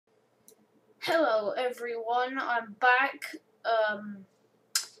Hello everyone, I'm back.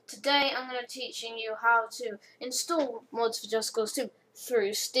 Today I'm going to be teaching you how to install mods for Just Cause 2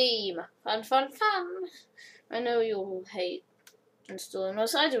 through Steam. Fun, fun, fun! I know you'll hate installing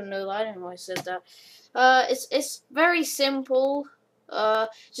mods. I don't know why I said that. It's very simple.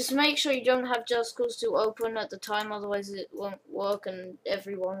 Just make sure you don't have Just Cause 2 open at the time, otherwise it won't work and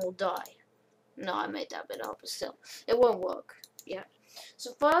everyone will die. No, I made that bit up, but still, it won't work. Yeah.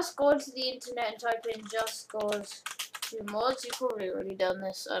 So first, go to the internet and type in Just Cause 2 mods. You've probably already done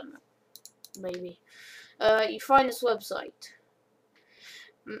this. I don't know. Maybe. You find this website.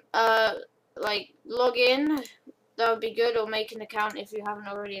 Like log in. That would be good, or make an account if you haven't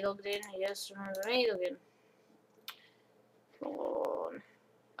already logged in. Yes, remember me, log in. Come on.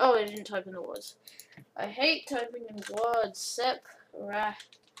 Oh, I didn't type in the words. I hate typing in words.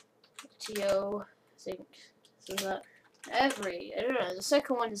 Vertew. I think. So that. I don't know, the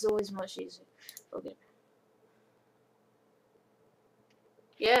second one is always much easier. Okay.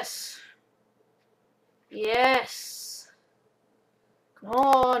 Yes. Yes. Come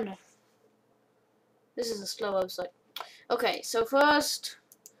on. This is a slow website. Okay, so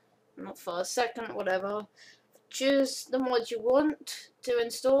second, whatever. Choose the mod you want to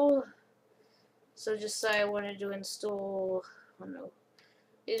install. So just say I wanted to install, I don't know,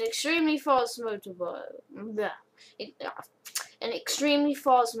 an extremely fast motorboat. An extremely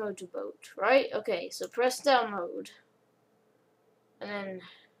fast motorboat, right? Okay, so press download. And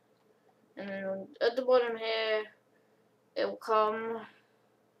then at the bottom here, it will come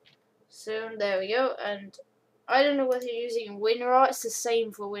soon. There we go. And I don't know whether you're using WinRAR. It's the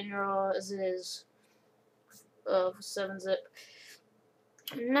same for WinRAR as it is for 7-zip.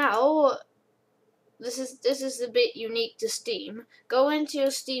 Now, this is a bit unique to Steam. Go into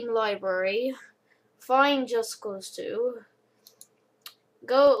your Steam library, find Just Cause 2.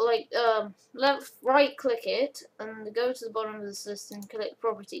 Go right click it and go to the bottom of this list and click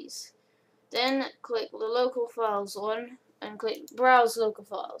properties. Then click the local files one and click browse local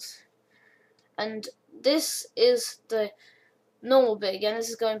files. And this is the normal bit again. This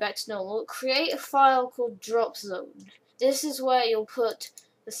is going back to normal. Create a file called drop zone. This is where you'll put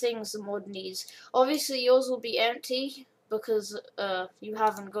the things the mod needs. Obviously yours will be empty because you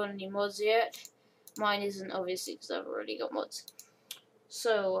haven't got any mods yet. Mine isn't, obviously, because I've already got mods.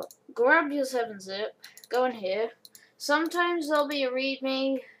 So grab your 7-zip, go in here. Sometimes there'll be a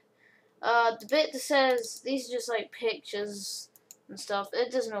readme. The bit that says these are just like pictures and stuff.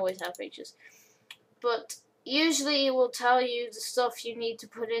 It doesn't always have pictures, but usually it will tell you the stuff you need to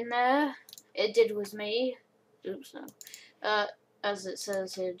put in there. It did with me. Oops, no. As it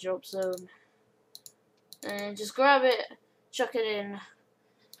says here, drop zone. And just grab it, chuck it in,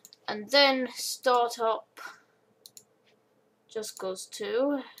 and then start up Just Cause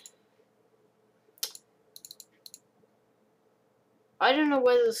 2. I don't know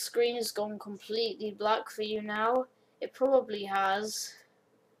whether the screen has gone completely black for you now. It probably has.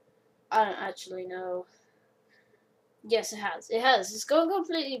 I don't actually know. Yes, it has. It has. It's gone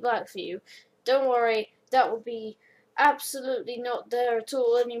completely black for you. Don't worry, that will be absolutely not there at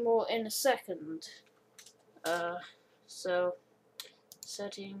all anymore in a second. So,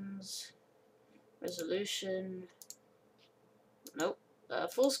 settings, resolution, nope,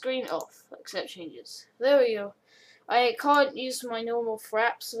 full screen off, accept changes. There we go. I can't use my normal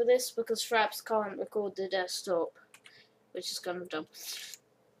Fraps for this because Fraps can't record the desktop, which is kind of dumb.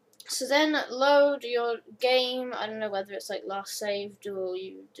 So then load your game. I don't know whether it's like last saved or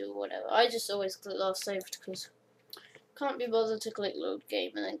you do whatever. I just always click last saved because I can't be bothered to click load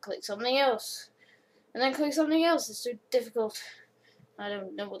game and then click something else. And then click something else. It's too difficult. I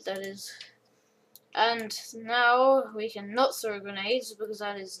don't know what that is. And now we can not throw grenades because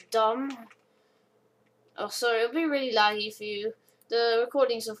that is dumb. Oh, sorry, it'll be really laggy for you. The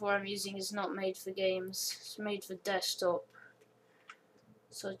recording software I'm using is not made for games. It's made for desktop.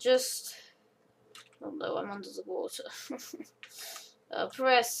 So just... oh no, I'm under the water.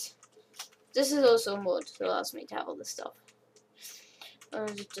 Press... this is also a mod that allows me to have all this stuff. Where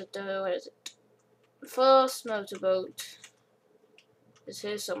is it? First motorboat. It's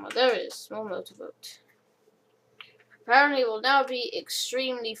here somewhere. There it is. Small motorboat. Apparently it will now be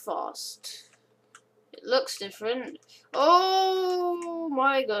extremely fast. It looks different. Oh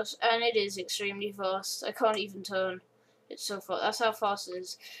my gosh. And it is extremely fast. I can't even turn. It's so fast. That's how fast it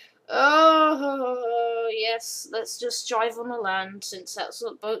is. Oh, yes. Let's just drive on the land since that's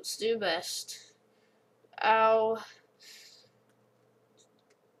what boats do best. Ow.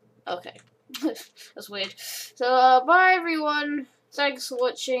 Okay. That's weird. So, bye everyone. Thanks for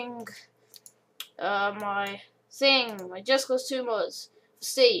watching my Just Cause 2 mods for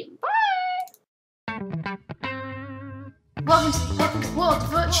Steam. Bye! Welcome to the epic world of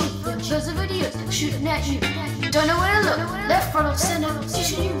Vertew, where millions of videos shooting at you. Don't know where to look, left, right, or center,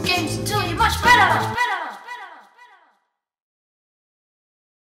 teaching you games until you're much better.